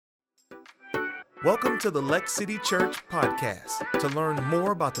Welcome to the Lex City Church podcast. To learn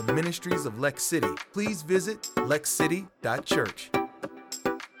more about the ministries of Lex City, please visit lexcity.church.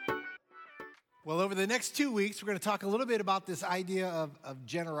 Well, over the next 2 weeks, we're going to talk a little bit about this idea of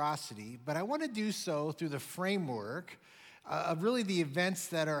generosity, but I want to do so through the framework of really the events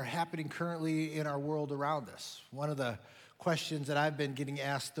that are happening currently in our world around us. One of the questions that I've been getting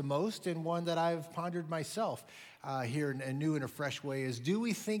asked the most, and one that I've pondered myself here in a new and a fresh way, is do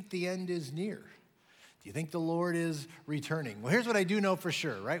we think the end is near? Do you think the Lord is returning? Well, here's what I do know for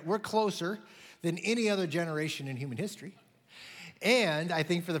sure, right? We're closer than any other generation in human history. And I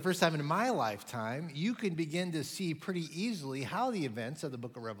think for the first time in my lifetime, you can begin to see pretty easily how the events of the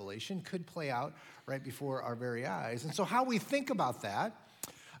book of Revelation could play out right before our very eyes. And so how we think about that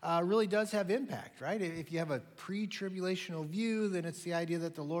really does have impact, right? If you have a pre-tribulational view, then it's the idea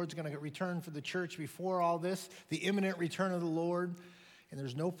that the Lord's going to return for the church before all this, the imminent return of the Lord. And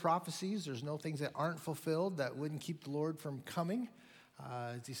there's no prophecies, there's no things that aren't fulfilled that wouldn't keep the Lord from coming.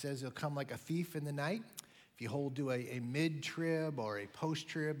 As he says, he'll come like a thief in the night. If you hold to a mid-trib or a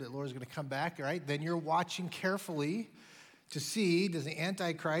post-trib, that the Lord's going to come back, right? Then you're watching carefully to see, does the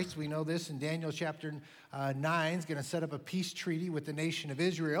Antichrist, we know this in Daniel chapter 9, is going to set up a peace treaty with the nation of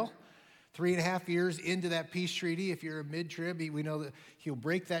Israel. 3.5 years into that peace treaty, if you're a mid-trib, we know that he'll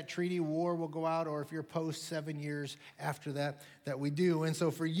break that treaty, war will go out, or if you're post, 7 years after that we do. And so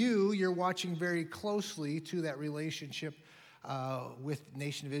for you, you're watching very closely to that relationship with the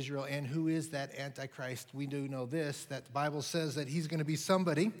nation of Israel. And who is that Antichrist? We do know this, that the Bible says that he's going to be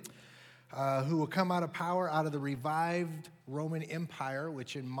somebody who will come out of power out of the revived Roman Empire,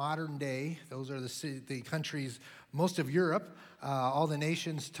 which in modern day, those are the countries, most of Europe, all the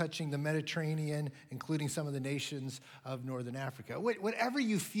nations touching the Mediterranean, including some of the nations of Northern Africa. Whatever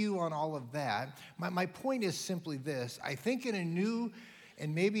you view on all of that, my point is simply this. I think in a new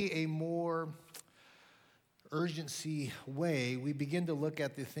and maybe a more urgency way, we begin to look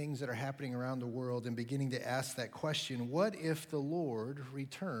at the things that are happening around the world and beginning to ask that question, what if the Lord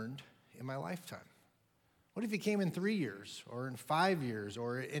returned in my lifetime? What if he came in 3 years or in 5 years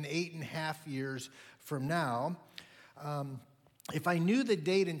or in 8.5 years from now? If I knew the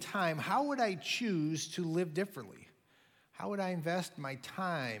date and time, how would I choose to live differently? How would I invest my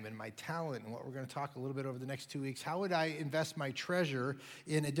time and my talent and what we're going to talk a little bit over the next 2 weeks? How would I invest my treasure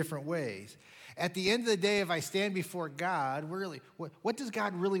in a different ways? At the end of the day, if I stand before God, what does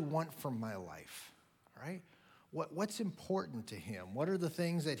God really want from my life, right? What's important to him? What are the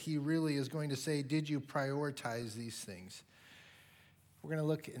things that he really is going to say, did you prioritize these things? We're going to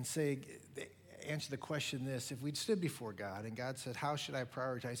look and answer the question this, if we'd stood before God and God said, how should I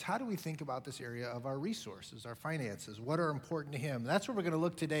prioritize? How do we think about this area of our resources, our finances? What are important to him? That's what we're going to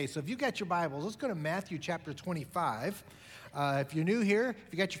look today. So if you've got your Bibles, let's go to Matthew chapter 25. If you're new here,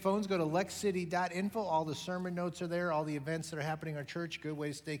 if you got your phones, go to lexcity.info. All the sermon notes are there, all the events that are happening in our church. Good way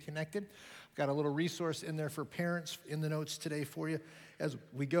to stay connected. I've got a little resource in there for parents in the notes today for you as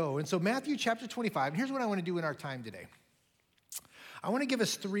we go. And so Matthew chapter 25, and here's what I want to do in our time today. I want to give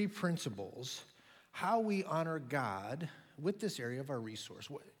us 3 principles how we honor God with this area of our resource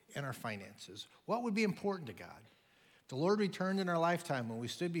and our finances. What would be important to God? If the Lord returned in our lifetime when we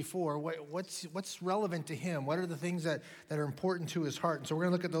stood before, what's relevant to him? What are the things that are important to his heart? And so we're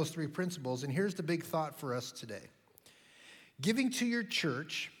going to look at those 3 principles. And here's the big thought for us today. Giving to your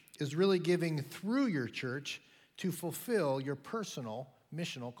church is really giving through your church to fulfill your personal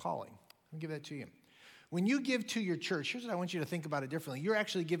missional calling. Let me give that to you. When you give to your church, here's what I want you to think about it differently. You're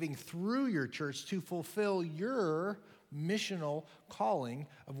actually giving through your church to fulfill your missional calling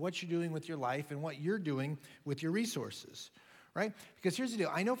of what you're doing with your life and what you're doing with your resources, right? Because here's the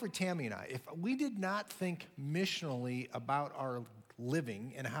deal. I know for Tammy and I, if we did not think missionally about our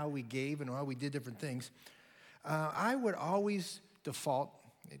living and how we gave and how we did different things, I would always default,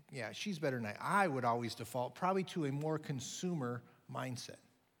 she's better than I would always default probably to a more consumer mindset.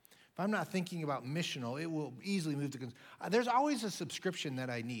 If I'm not thinking about missional, it will easily move to there's always a subscription that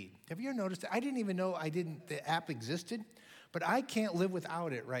I need. Have you ever noticed that? I didn't even know the app existed, but I can't live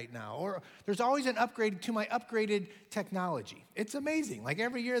without it right now. Or there's always an upgrade to my upgraded technology. It's amazing. Like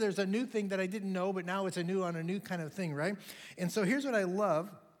every year there's a new thing that I didn't know, but now it's a new kind of thing, right? And so here's what I love.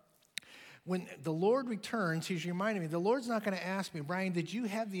 When the Lord returns, he's reminding me, the Lord's not going to ask me, Brian, did you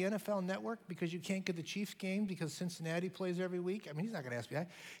have the NFL network because you can't get the Chiefs game because Cincinnati plays every week? I mean, he's not going to ask me that.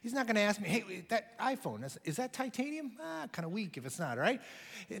 He's not going to ask me, hey, that iPhone, is that titanium? Kind of weak if it's not, right?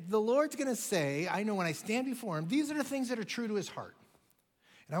 The Lord's going to say, I know when I stand before him, these are the things that are true to his heart.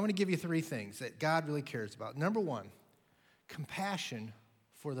 And I want to give you 3 things that God really cares about. Number 1, compassion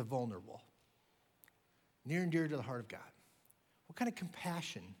for the vulnerable. Near and dear to the heart of God. What kind of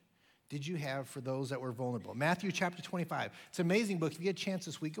compassion did you have for those that were vulnerable? Matthew chapter 25. It's an amazing book. If you get a chance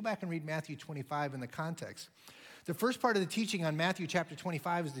this week, go back and read Matthew 25 in the context. The first part of the teaching on Matthew chapter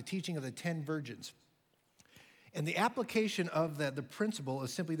 25 is the teaching of the 10 virgins. And the application of the principle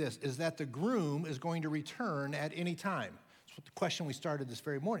is simply this, is that the groom is going to return at any time. That's what the question we started this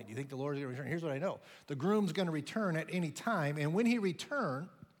very morning. Do you think the Lord is going to return? Here's what I know. The groom's going to return at any time, and when he returns,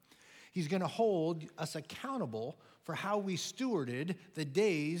 he's going to hold us accountable for how we stewarded the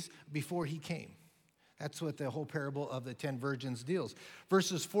days before he came. That's what the whole parable of the 10 virgins deals.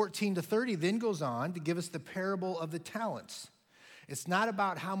 Verses 14 to 30 then goes on to give us the parable of the talents. It's not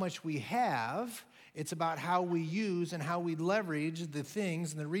about how much we have, it's about how we use and how we leverage the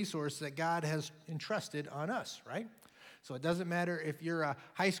things and the resources that God has entrusted on us, right? So it doesn't matter if you're a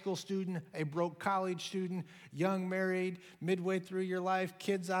high school student, a broke college student, young married, midway through your life,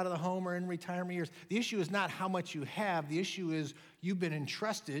 kids out of the home or in retirement years. The issue is not how much you have. The issue is you've been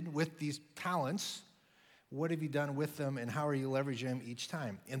entrusted with these talents. What have you done with them, and how are you leveraging them each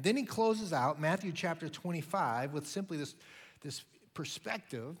time? And then he closes out Matthew chapter 25 with simply this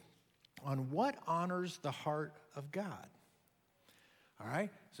perspective on what honors the heart of God. All right?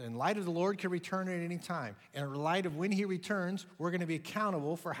 So in light of the Lord can return at any time. And in light of when he returns, we're going to be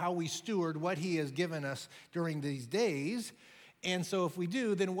accountable for how we steward what he has given us during these days. And so if we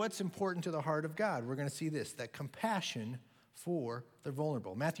do, then what's important to the heart of God? We're going to see this, that compassion for the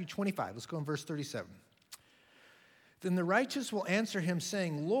vulnerable. Matthew 25, let's go in verse 37. Then the righteous will answer him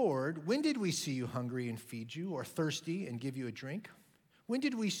saying, Lord, when did we see you hungry and feed you, or thirsty and give you a drink? When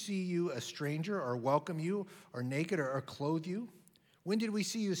did we see you a stranger or welcome you, or naked or clothe you? When did we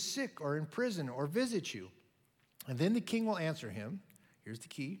see you sick or in prison or visit you? And then the king will answer him, here's the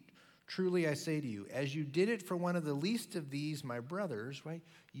key, truly I say to you, as you did it for one of the least of these, my brothers, right,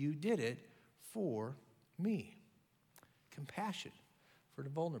 you did it for me. Compassion for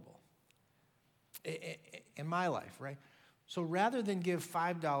the vulnerable. In my life, right? So rather than give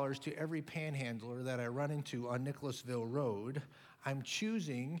 $5 to every panhandler that I run into on Nicholasville Road, I'm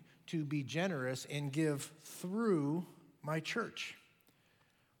choosing to be generous and give through my church.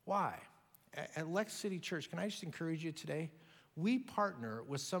 Why? At Lex City Church, can I just encourage you today? We partner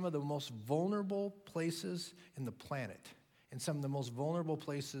with some of the most vulnerable places in the planet and some of the most vulnerable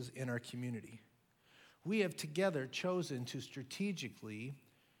places in our community. We have together chosen to strategically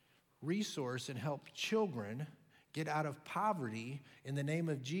resource and help children get out of poverty in the name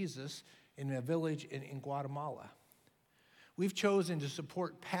of Jesus in a village in Guatemala. We've chosen to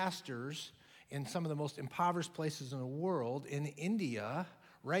support pastors in some of the most impoverished places in the world, in India,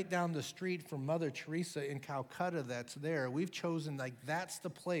 right down the street from Mother Teresa in Calcutta that's there. We've chosen, that's the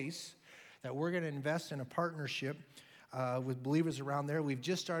place that we're going to invest in a partnership with believers around there. We've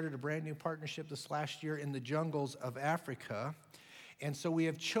just started a brand new partnership this last year in the jungles of Africa. And so we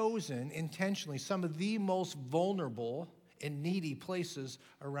have chosen intentionally some of the most vulnerable and needy places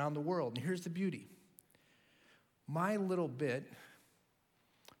around the world. And here's the beauty. My little bit,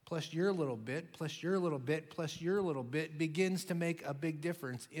 plus your little bit, plus your little bit, plus your little bit begins to make a big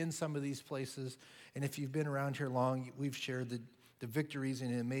difference in some of these places. And if you've been around here long, we've shared the victories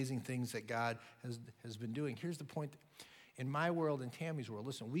and amazing things that God has been doing. Here's the point. In my world and Tammy's world,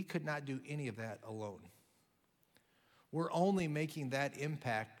 listen, we could not do any of that alone. We're only making that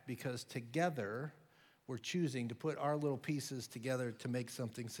impact because together we're choosing to put our little pieces together to make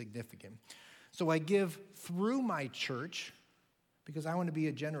something significant. So I give through my church because I want to be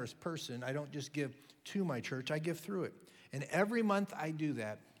a generous person. I don't just give to my church, I give through it. And every month I do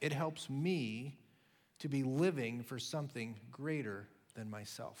that, it helps me to be living for something greater than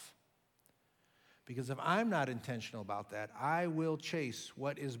myself. Because if I'm not intentional about that, I will chase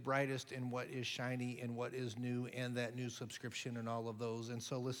what is brightest and what is shiny and what is new and that new subscription and all of those. And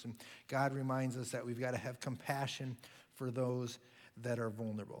so listen, God reminds us that we've got to have compassion for those that are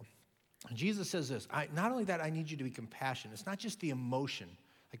vulnerable. And Jesus says this, not only that I need you to be compassionate, it's not just the emotion,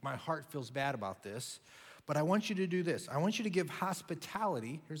 like my heart feels bad about this, but I want you to do this. I want you to give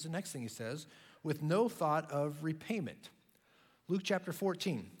hospitality, here's the next thing he says, with no thought of repayment. Luke chapter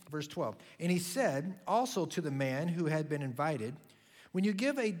 14, verse 12. And he said also to the man who had been invited, when you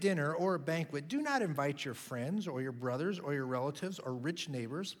give a dinner or a banquet, do not invite your friends or your brothers or your relatives or rich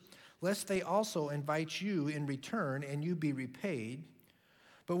neighbors, lest they also invite you in return and you be repaid.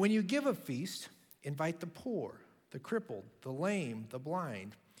 But when you give a feast, invite the poor, the crippled, the lame, the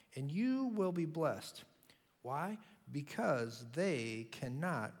blind, and you will be blessed. Why? Because they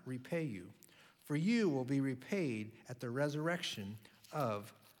cannot repay you. For you will be repaid at the resurrection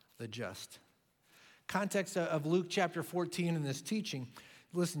of the just. Context of Luke chapter 14 in this teaching,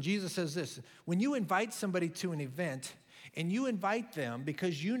 listen, Jesus says this, when you invite somebody to an event, And you invite them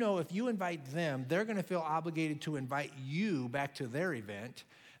because you know if you invite them, they're going to feel obligated to invite you back to their event.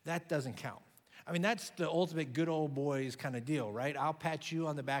 That doesn't count. I mean, that's the ultimate good old boys kind of deal, right? I'll pat you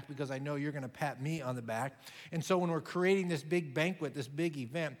on the back because I know you're going to pat me on the back. And so when we're creating this big banquet, this big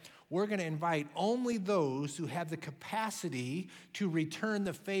event, we're going to invite only those who have the capacity to return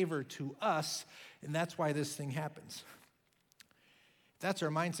the favor to us, and that's why this thing happens. If that's our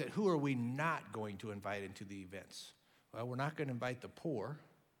mindset, who are we not going to invite into the events? Well, we're not going to invite the poor,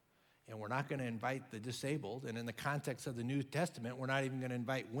 and we're not going to invite the disabled, and in the context of the New Testament, we're not even going to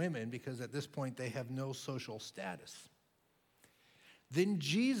invite women because at this point they have no social status. Then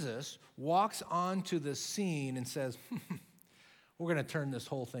Jesus walks onto the scene and says, we're going to turn this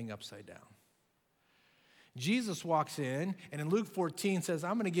whole thing upside down. Jesus walks in, and in Luke 14 says,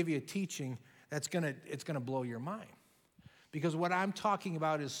 I'm going to give you a teaching it's going to blow your mind. Because what I'm talking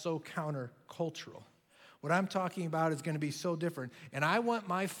about is so countercultural. What I'm talking about is going to be so different. And I want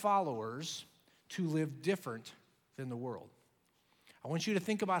my followers to live different than the world. I want you to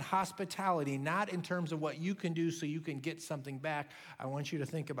think about hospitality, not in terms of what you can do so you can get something back. I want you to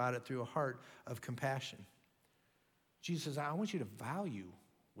think about it through a heart of compassion. Jesus says, I want you to value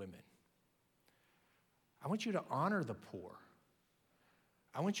women. I want you to honor the poor.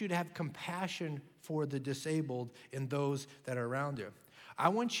 I want you to have compassion for the disabled and those that are around you. I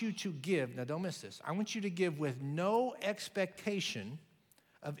want you to give, now don't miss this, I want you to give with no expectation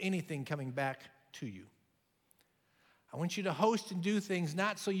of anything coming back to you. I want you to host and do things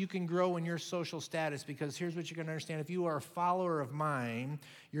not so you can grow in your social status, because here's what you're going to understand. If you are a follower of mine,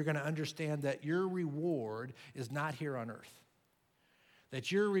 you're going to understand that your reward is not here on earth.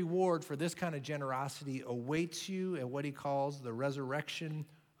 That your reward for this kind of generosity awaits you at what he calls the resurrection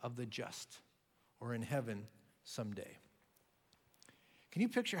of the just, or in heaven someday. Can you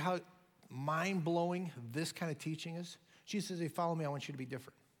picture how mind-blowing this kind of teaching is? Jesus says, if you follow me, I want you to be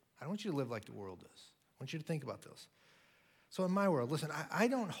different. I don't want you to live like the world does. I want you to think about this. So in my world, listen, I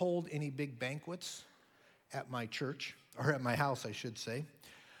don't hold any big banquets at my church, or at my house, I should say.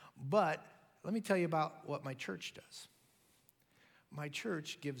 But let me tell you about what my church does. My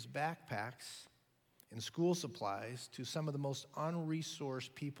church gives backpacks and school supplies to some of the most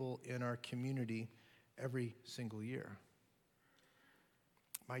unresourced people in our community every single year.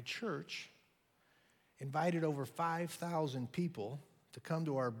 My church invited over 5,000 people to come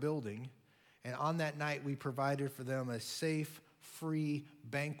to our building, and on that night we provided for them a safe, free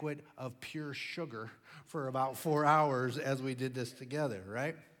banquet of pure sugar for about 4 hours as we did this together,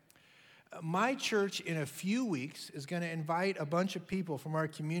 right? My church in a few weeks is going to invite a bunch of people from our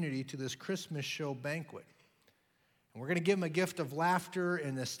community to this Christmas show banquet. And we're going to give them a gift of laughter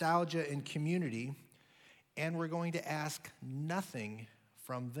and nostalgia and community, and we're going to ask nothing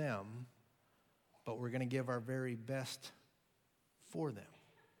from them, but we're going to give our very best for them.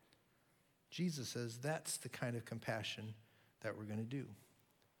 Jesus says that's the kind of compassion that we're going to do.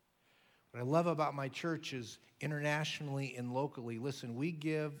 What I love about my church is internationally and locally, listen, we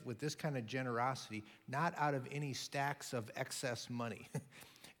give with this kind of generosity, not out of any stacks of excess money.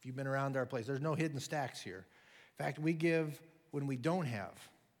 If you've been around our place, there's no hidden stacks here. In fact, we give when we don't have.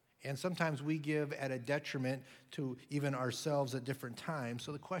 And sometimes we give at a detriment to even ourselves at different times.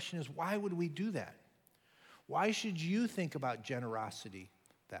 So the question is, why would we do that? Why should you think about generosity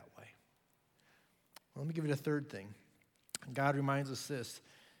that way? Well, let me give you the third thing. God reminds us this.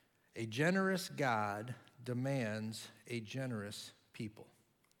 A generous God demands a generous people.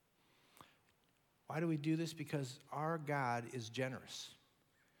 Why do we do this? Because our God is generous.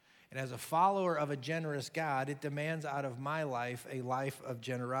 And as a follower of a generous God, it demands out of my life a life of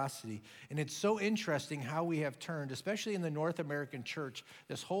generosity. And it's so interesting how we have turned, especially in the North American church,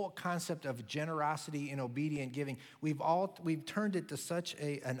 this whole concept of generosity and obedient giving. We've turned it to such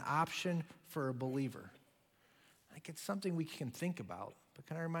an option for a believer. Like it's something we can think about. But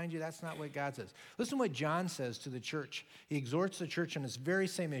can I remind you, that's not what God says. Listen to what John says to the church. He exhorts the church on this very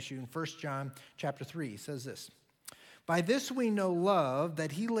same issue in 1 John chapter 3. He says this, "By this we know love,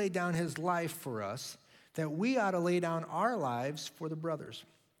 that he laid down his life for us, that we ought to lay down our lives for the brothers.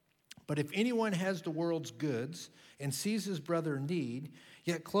 But if anyone has the world's goods and sees his brother in need,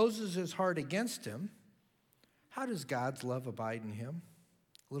 yet closes his heart against him, how does God's love abide in him?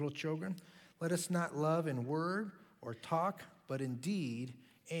 Little children, let us not love in word or talk, but in deed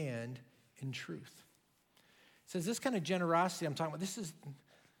and in truth." It says this kind of generosity I'm talking about, this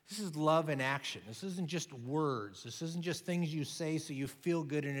is love in action. This isn't just words. This isn't just things you say so you feel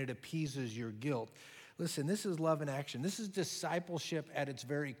good and it appeases your guilt. Listen, this is love in action. This is discipleship at its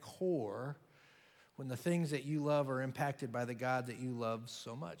very core when the things that you love are impacted by the God that you love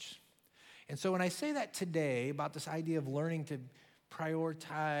so much. And so when I say that today about this idea of learning to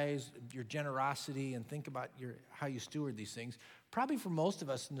prioritize your generosity and think about how you steward these things, probably for most of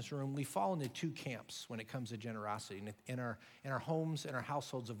us in this room, we fall into two camps when it comes to generosity in our homes and our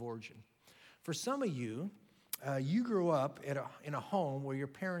households of origin. For some of you, you grew up in a home where your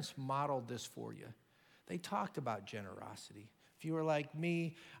parents modeled this for you. They talked about generosity. If you were like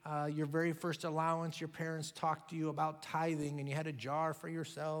me, your very first allowance, your parents talked to you about tithing, and you had a jar for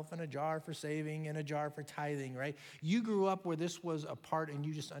yourself and a jar for saving and a jar for tithing, right? You grew up where this was a part and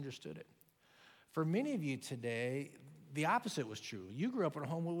you just understood it. For many of you today, the opposite was true. You grew up in a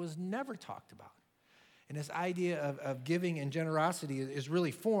home where it was never talked about. And this idea of giving and generosity is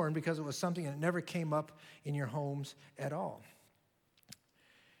really foreign because it was something that never came up in your homes at all.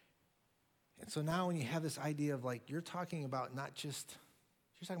 And so now when you have this idea of you're talking about you're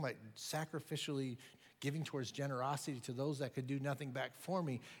talking about sacrificially giving towards generosity to those that could do nothing back for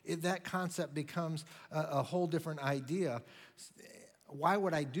me, that concept becomes a whole different idea. Why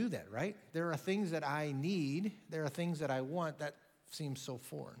would I do that, right? There are things that I need. There are things that I want. That seems so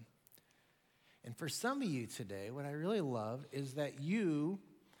foreign. And for some of you today, what I really love is that you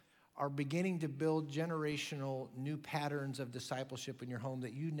are beginning to build generational new patterns of discipleship in your home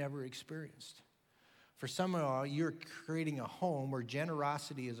that you never experienced. For some of you, you're creating a home where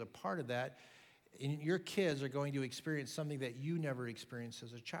generosity is a part of that, and your kids are going to experience something that you never experienced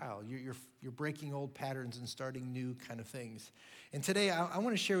as a child. You're breaking old patterns and starting new kind of things. And today, I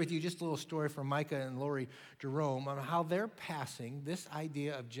want to share with you just a little story from Micah and Lori Jerome on how they're passing this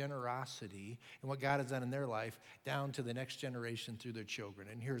idea of generosity and what God has done in their life down to the next generation through their children.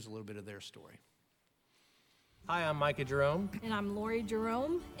 And here's a little bit of their story. Hi, I'm Micah Jerome. And I'm Lori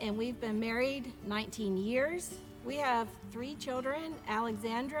Jerome, and we've been married 19 years. We have 3 children,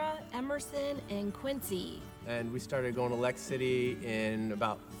 Alexandra, Emerson, and Quincy. And we started going to Lex City in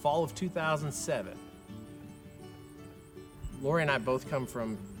about fall of 2007. Lori and I both come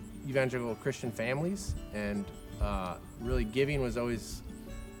from evangelical Christian families, and really giving was always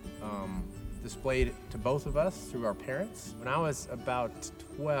displayed to both of us through our parents. When I was about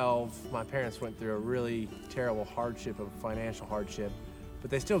 12, my parents went through a really terrible hardship, a financial hardship, but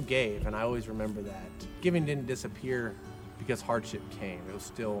they still gave, and I always remember that. Giving didn't disappear because hardship came. It was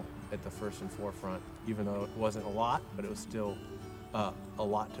still at the first and forefront, even though it wasn't a lot, but it was still a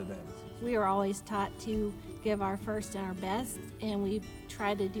lot to them. We were always taught to give our first and our best, and we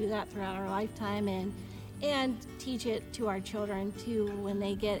try to do that throughout our lifetime and teach it to our children too when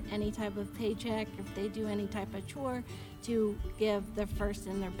they get any type of paycheck, if they do any type of chore, to give their first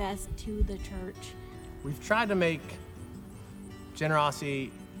and their best to the church. We've tried to make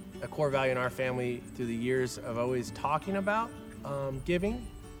generosity a core value in our family through the years of always talking about giving,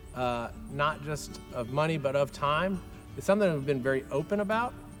 not just of money but of time. It's something that we've been very open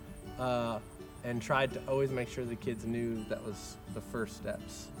about and tried to always make sure the kids knew that was the first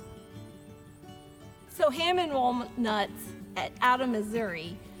steps. So Hammond Walnuts out of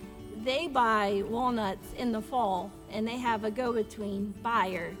Missouri, they buy walnuts in the fall, and they have a go-between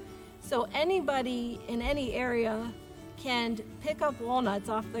buyer. So anybody in any area can pick up walnuts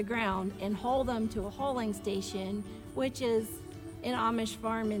off the ground and haul them to a hauling station, which is an Amish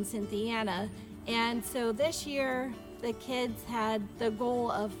farm in Cynthiana. And so this year, the kids had the goal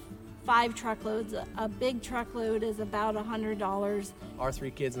of 5 truckloads. A big truckload is about $100. Our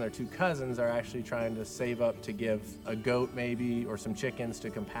 3 kids and their 2 cousins are actually trying to save up to give a goat maybe or some chickens to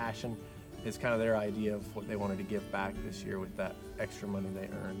Compassion. It's kind of their idea of what they wanted to give back this year with that extra money they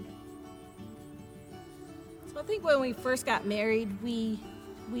earned. So I think when we first got married, we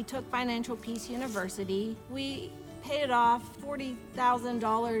took Financial Peace University. We paid it off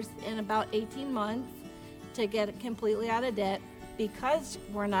 $40,000 in about 18 months to get it completely out of debt. Because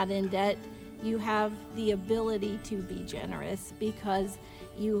we're not in debt, you have the ability to be generous because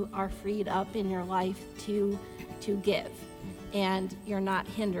you are freed up in your life to give, and you're not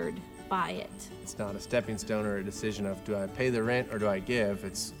hindered by it. It's not a stepping stone or a decision of do I pay the rent or do I give?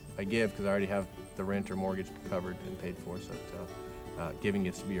 It's I give because I already have the rent or mortgage covered and paid for. So giving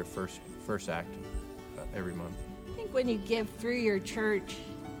gets to be your first act every month. I think when you give through your church,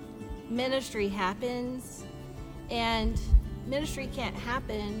 ministry happens, and ministry can't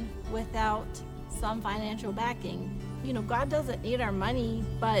happen without some financial backing. You know, God doesn't need our money,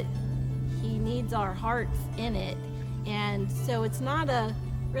 but He needs our hearts in it. And so it's not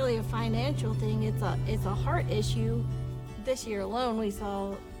really a financial thing, it's a heart issue. This year alone, we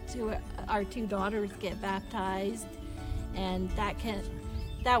saw our 2 daughters get baptized, and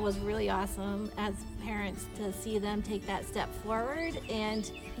that was really awesome as parents to see them take that step forward.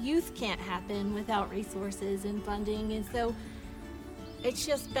 And youth can't happen without resources and funding, and so It's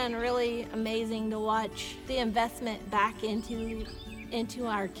just been really amazing to watch the investment back into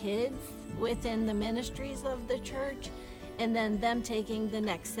our kids within the ministries of the church, and then them taking the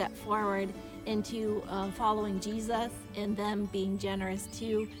next step forward into following Jesus, and them being generous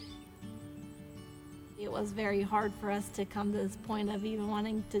too. It was very hard for us to come to this point of even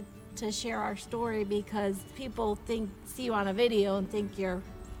wanting to share our story, because people see you on a video and think you're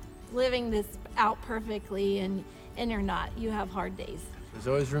living this out perfectly, and you're not. You have hard days. There's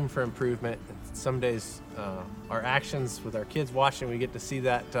always room for improvement. Some days our actions with our kids watching, we get to see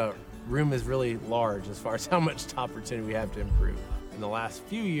that room is really large as far as how much opportunity we have to improve. In the last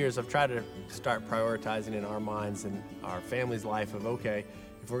few years, I've tried to start prioritizing in our minds and our family's life of, okay,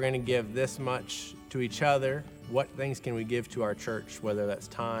 if we're going to give this much to each other, what things can we give to our church, whether that's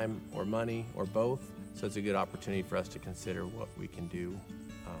time or money or both? So it's a good opportunity for us to consider what we can do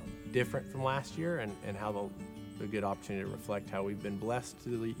different from last year, and how a good opportunity to reflect how we've been blessed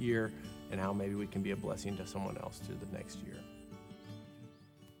through the year and how maybe we can be a blessing to someone else through the next year.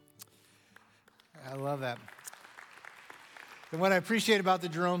 I love that. And what I appreciate about the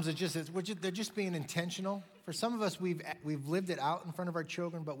Jeromes is they're just being intentional. For some of us, we've lived it out in front of our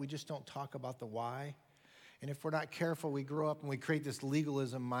children, but we just don't talk about the why. And if we're not careful, we grow up and we create this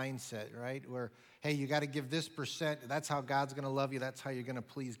legalism mindset, right? Where, hey, you got to give this percent. That's how God's going to love you. That's how you're going to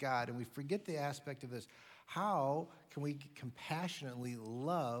please God. And we forget the aspect of this. How can we compassionately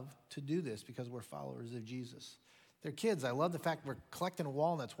love to do this? Because we're followers of Jesus. They're kids. I love the fact we're collecting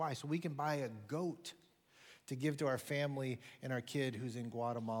walnuts. Why? So we can buy a goat to give to our family and our kid who's in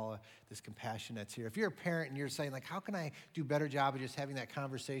Guatemala, this compassion that's here. If you're a parent and you're saying, like, how can I do a better job of just having that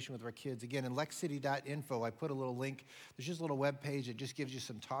conversation with our kids? Again, in lexcity.info, I put a little link. There's just a little web page that just gives you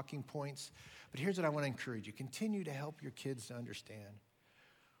some talking points. But here's what I want to encourage you. Continue to help your kids to understand.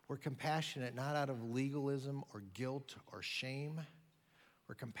 We're compassionate not out of legalism or guilt or shame.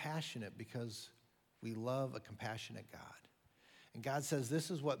 We're compassionate because we love a compassionate God. And God says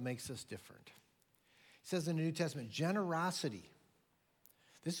this is what makes us different. He says in the New Testament, generosity.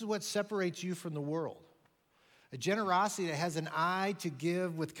 This is what separates you from the world. A generosity that has an eye to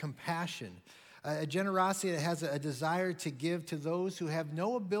give with compassion. A generosity that has a desire to give to those who have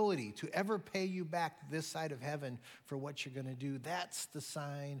no ability to ever pay you back this side of heaven for what you're going to do. That's the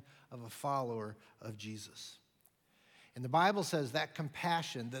sign of a follower of Jesus. And the Bible says that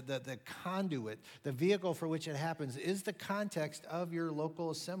compassion, the conduit, the vehicle for which it happens is the context of your local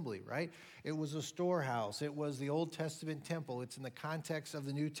assembly, right? It was a storehouse. It was the Old Testament temple. It's in the context of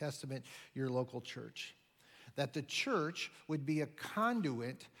the New Testament, your local church. That the church would be a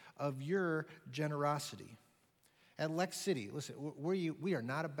conduit of your generosity. At Lex City, listen, we are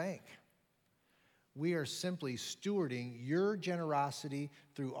not a bank. We are simply stewarding your generosity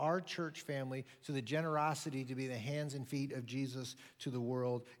through our church family to the generosity to be the hands and feet of Jesus to the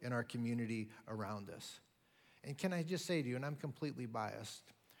world and our community around us. And can I just say to you, and I'm completely biased,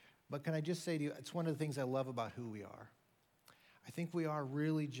 but can I just say to you, it's one of the things I love about who we are. I think we are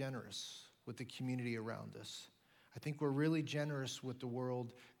really generous with the community around us. I think we're really generous with the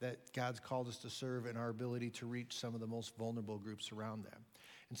world that God's called us to serve and our ability to reach some of the most vulnerable groups around them.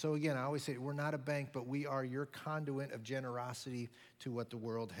 And so again, I always say we're not a bank, but we are your conduit of generosity to what the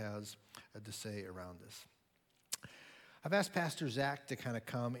world has to say around us. I've asked Pastor Zach to kind of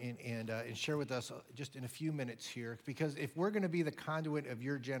come and share with us just in a few minutes here, because if we're going to be the conduit of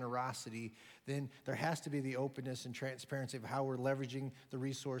your generosity, then there has to be the openness and transparency of how we're leveraging the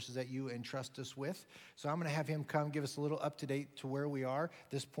resources that you entrust us with. So I'm going to have him come give us a little up-to-date to where we are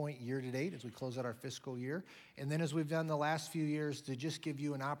this point year-to-date as we close out our fiscal year. And then as we've done the last few years, to just give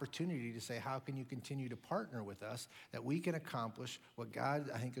you an opportunity to say, how can you continue to partner with us that we can accomplish what God,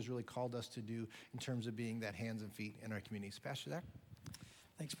 I think, has really called us to do in terms of being that hands and feet in our communities. Pastor Zach?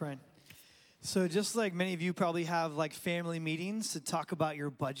 Thanks, Brian. So just like many of you probably have like family meetings to talk about your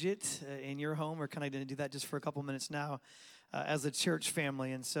budget in your home, we're kind of going to do that just for a couple minutes now as a church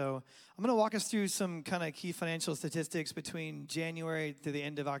family. And so I'm going to walk us through some kind of key financial statistics between January to the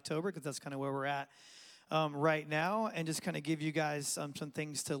end of October, because that's kind of where we're at right now, and just kind of give you guys some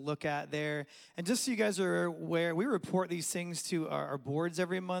things to look at there. And just so you guys are aware, we report these things to our boards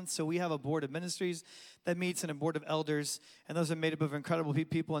every month. So we have a board of ministries that meets and a board of elders, and those are made up of incredible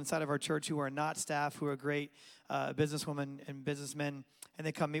people inside of our church who are not staff, who are great businesswomen and businessmen and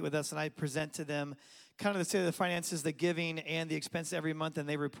they come meet with us, and I present to them kind of the state of the finances, the giving, and the expenses every month, and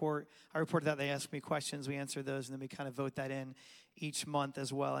I report that. They ask me questions, we answer those, and then we kind of vote that in each month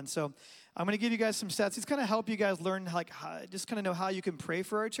as well. And so I'm going to give you guys some stats. It's kind of help you guys learn, just kind of know how you can pray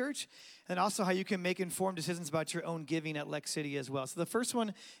for our church, and also how you can make informed decisions about your own giving at Lex City as well. So the first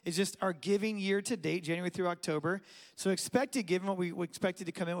one is just our giving year to date, January through October. So expected giving, what we expected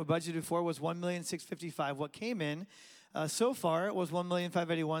to come in, what budgeted for was $1,655,000. What came in so far it was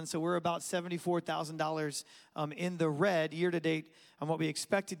 $1,581,000, so we're about $74,000 in the red year to date on what we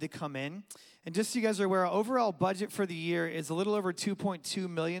expected to come in. And just so you guys are aware, our overall budget for the year is a little over $2.2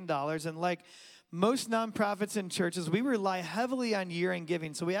 million. And like most nonprofits and churches, we rely heavily on year-end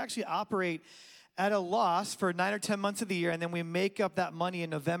giving. So we actually operate at a loss for 9 or 10 months of the year, and then we make up that money in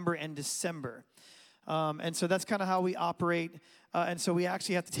November and December. And so that's kind of how we operate. And so we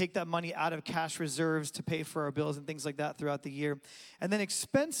actually have to take that money out of cash reserves to pay for our bills and things like that throughout the year. And then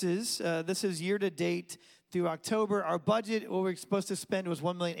expenses, this is year to date through October. Our budget, what we're supposed to spend was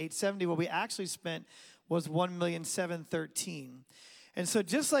 $1,870,000. What we actually spent was $1,713,000. And so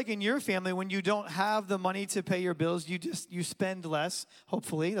just like in your family, when you don't have the money to pay your bills, you spend less,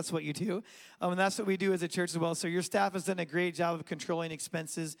 hopefully. That's what you do. And that's what we do as a church as well. So your staff has done a great job of controlling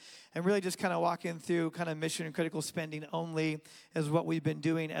expenses and really just kind of walking through kind of mission and critical spending only is what we've been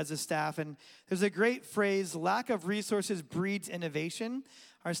doing as a staff. And there's a great phrase, lack of resources breeds innovation.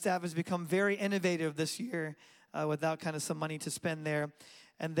 Our staff has become very innovative this year without kind of some money to spend there.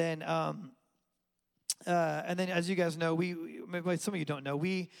 And then as you guys know, some of you don't know,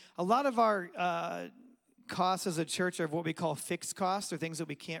 a lot of our costs as a church are what we call fixed costs, or things that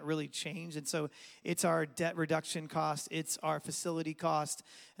we can't really change. And so it's our debt reduction cost, it's our facility cost,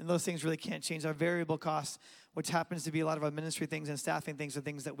 and those things really can't change. Our variable costs, which happens to be a lot of our ministry things and staffing things, are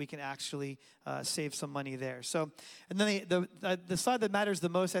things that we can actually save some money there. So, and then the side that matters the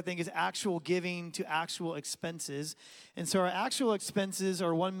most, I think, is actual giving to actual expenses. And so our actual expenses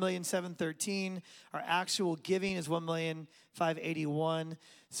are $1,713,000. Our actual giving is $1,581,000.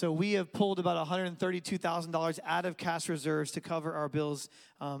 So we have pulled about $132,000 out of cash reserves to cover our bills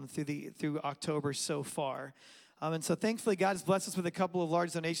through October so far. And so thankfully, God has blessed us with a couple of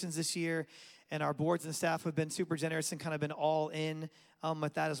large donations this year. And our boards and staff have been super generous and kind of been all in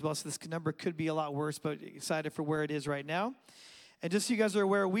with that as well. So this number could be a lot worse, but excited for where it is right now. And just so you guys are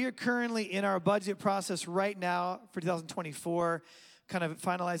aware, we are currently in our budget process right now for 2024, kind of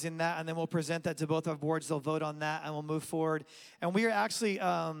finalizing that, and then we'll present that to both our boards. They'll vote on that, and we'll move forward. And we are actually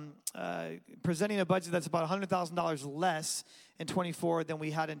presenting a budget that's about $100,000 less in 24 than we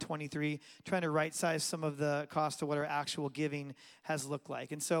had in 23, trying to right-size some of the cost to what our actual giving has looked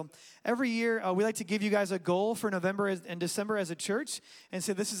like. And so every year, we like to give you guys a goal for November and December as a church, and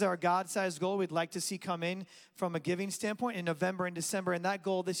so this is our God-sized goal we'd like to see come in from a giving standpoint in November and December, and that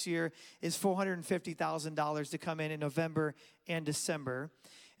goal this year is $450,000 to come in November and December.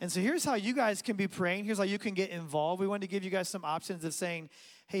 And so here's how you guys can be praying. Here's how you can get involved. We wanted to give you guys some options of saying,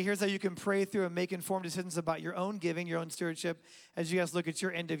 hey, here's how you can pray through and make informed decisions about your own giving, your own stewardship, as you guys look at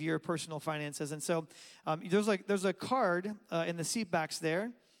your end-of-year personal finances. And so there's a card in the seat backs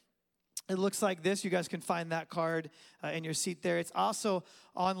there. It looks like this. You guys can find that card in your seat there. It's also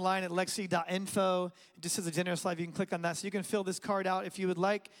online at lexcity.info. It just says A Generous Life. You can click on that. So you can fill this card out if you would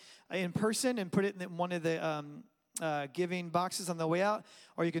like in person and put it in one of the giving boxes on the way out,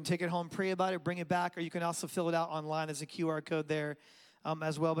 or you can take it home, pray about it, bring it back, or you can also fill it out online. There's a QR code there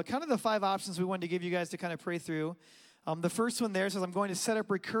as well. But kind of the 5 options we wanted to give you guys to kind of pray through. The first one there says, I'm going to set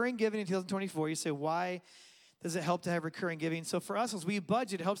up recurring giving in 2024. You say, why does it help to have recurring giving? So for us, as we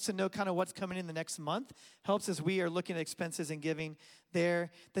budget, it helps to know kind of what's coming in the next month. Helps as we are looking at expenses and giving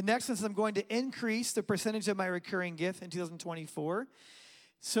there. The next one says, I'm going to increase the percentage of my recurring gift in 2024.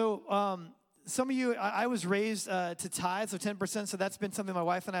 So some of you, I was raised to tithe, so 10%, so that's been something my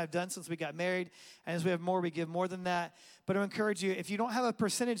wife and I have done since we got married, and as we have more, we give more than that. But I encourage you, if you don't have a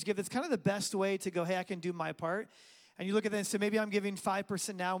percentage give, that's kind of the best way to go, hey, I can do my part. And you look at that and say, maybe I'm giving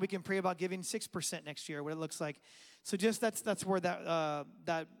 5% now, and we can pray about giving 6% next year, what it looks like. So just that's where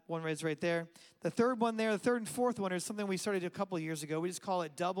that one is right there. The third one there, the third and fourth one is something we started a couple of years ago. We just call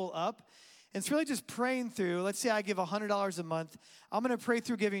it Double Up. And it's really just praying through. Let's say I give $100 a month. I'm going to pray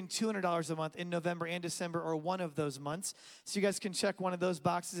through giving $200 a month in November and December, or one of those months. So you guys can check one of those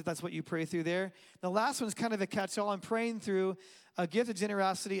boxes if that's what you pray through there. The last one is kind of a catch-all. I'm praying through a gift of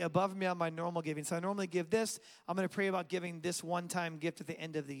generosity above and beyond my normal giving. So I normally give this. I'm going to pray about giving this one-time gift at the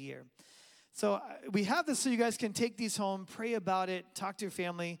end of the year. So we have this so you guys can take these home, pray about it, talk to your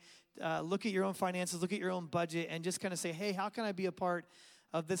family, look at your own finances, look at your own budget, and just kind of say, hey, how can I be a part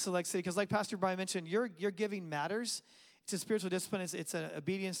of this Select City? Because like Pastor Brian mentioned, your giving matters. It's a spiritual discipline. It's an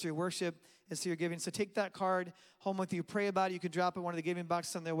obedience through worship. It's through your giving. So take that card home with you. Pray about it. You can drop it in one of the giving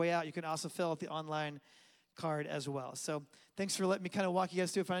boxes on their way out. You can also fill out the online card as well. So thanks for letting me kind of walk you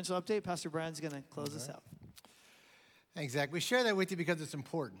guys through a financial update. Pastor Brian's going to close us out. Thanks, Zach. We share that with you because it's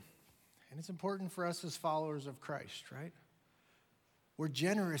important. And it's important for us as followers of Christ, right? We're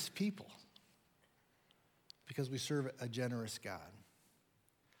generous people because we serve a generous God.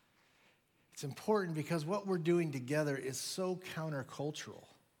 It's important because what we're doing together is so countercultural.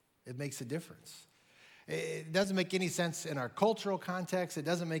 It makes a difference. It doesn't make any sense in our cultural context. It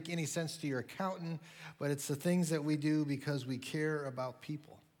doesn't make any sense to your accountant, but it's the things that we do because we care about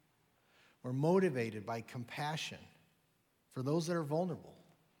people. We're motivated by compassion for those that are vulnerable.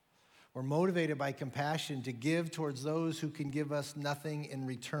 We're motivated by compassion to give towards those who can give us nothing in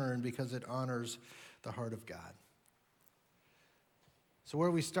return because it honors the heart of God. So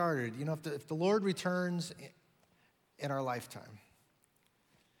where we started, if the Lord returns in our lifetime,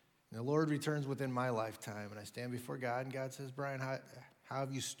 and the Lord returns within my lifetime, and I stand before God, and God says, Brian, how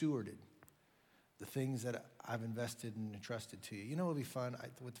have you stewarded the things that I've invested and entrusted to you? You know what will be fun?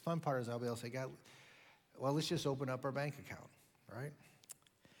 What the fun part is I'll be able to say, God, well, let's just open up our bank account, right?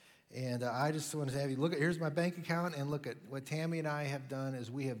 And I just want to have you look at, here's my bank account, and look at what Tammy and I have done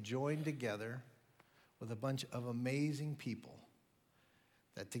is we have joined together with a bunch of amazing people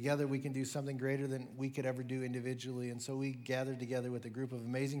that together we can do something greater than we could ever do individually. And so we gathered together with a group of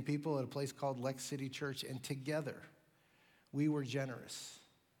amazing people at a place called Lex City Church, and together we were generous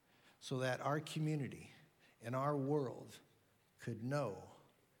so that our community and our world could know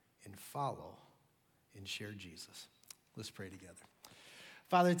and follow and share Jesus. Let's pray together.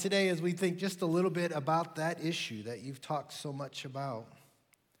 Father, today as we think just a little bit about that issue that you've talked so much about,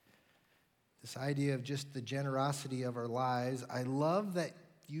 this idea of just the generosity of our lives, I love that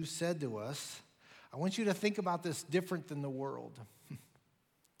you said to us, I want you to think about this different than the world. I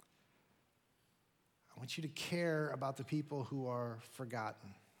want you to care about the people who are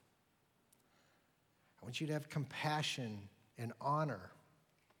forgotten. I want you to have compassion and honor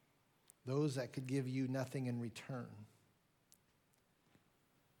those that could give you nothing in return.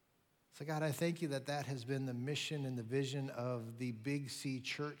 So God, I thank you that that has been the mission and the vision of the Big C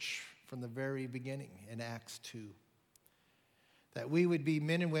Church from the very beginning in Acts 2. That we would be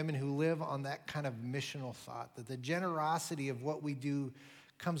men and women who live on that kind of missional thought, that the generosity of what we do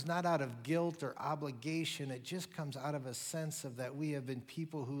comes not out of guilt or obligation, it just comes out of a sense of that we have been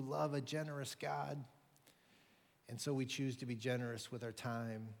people who love a generous God, and so we choose to be generous with our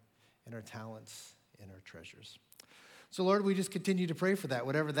time and our talents and our treasures. So Lord, we just continue to pray for that,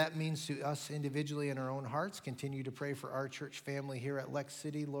 whatever that means to us individually in our own hearts. Continue to pray for our church family here at Lex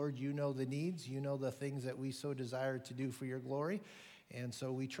City. Lord, you know the needs. You know the things that we so desire to do for your glory. And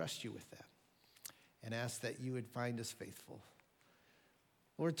so we trust you with that and ask that you would find us faithful.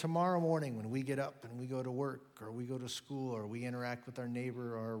 Lord, tomorrow morning when we get up and we go to work or we go to school or we interact with our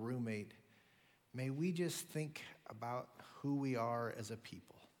neighbor or our roommate, may we just think about who we are as a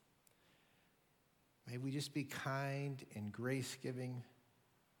people. May we just be kind and grace-giving.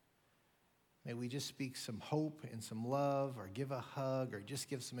 May we just speak some hope and some love or give a hug or just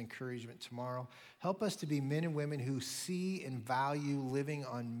give some encouragement tomorrow. Help us to be men and women who see and value living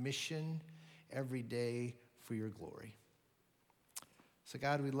on mission every day for your glory. So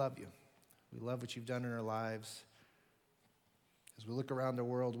God, we love you. We love what you've done in our lives. As we look around the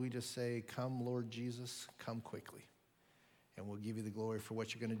world, we just say, come, Lord Jesus, come quickly. And we'll give you the glory for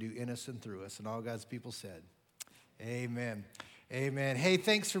what you're going to do in us and through us. And all God's people said, amen. Amen. Hey,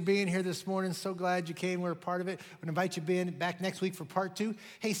 thanks for being here this morning. So glad you came. We're a part of it. I'm going to invite you back next week for part 2.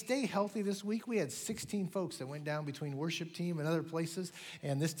 Hey, stay healthy this week. We had 16 folks that went down between worship team and other places.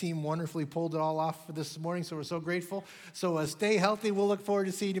 And this team wonderfully pulled it all off for this morning. So we're so grateful. So stay healthy. We'll look forward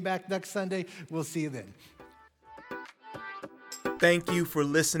to seeing you back next Sunday. We'll see you then. Thank you for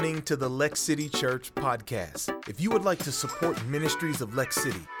listening to the Lex City Church podcast. If you would like to support ministries of Lex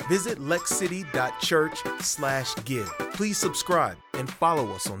City, visit lexcity.church/give. Please subscribe and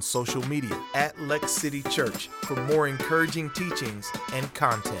follow us on social media at Lex City Church for more encouraging teachings and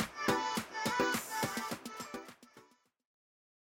content.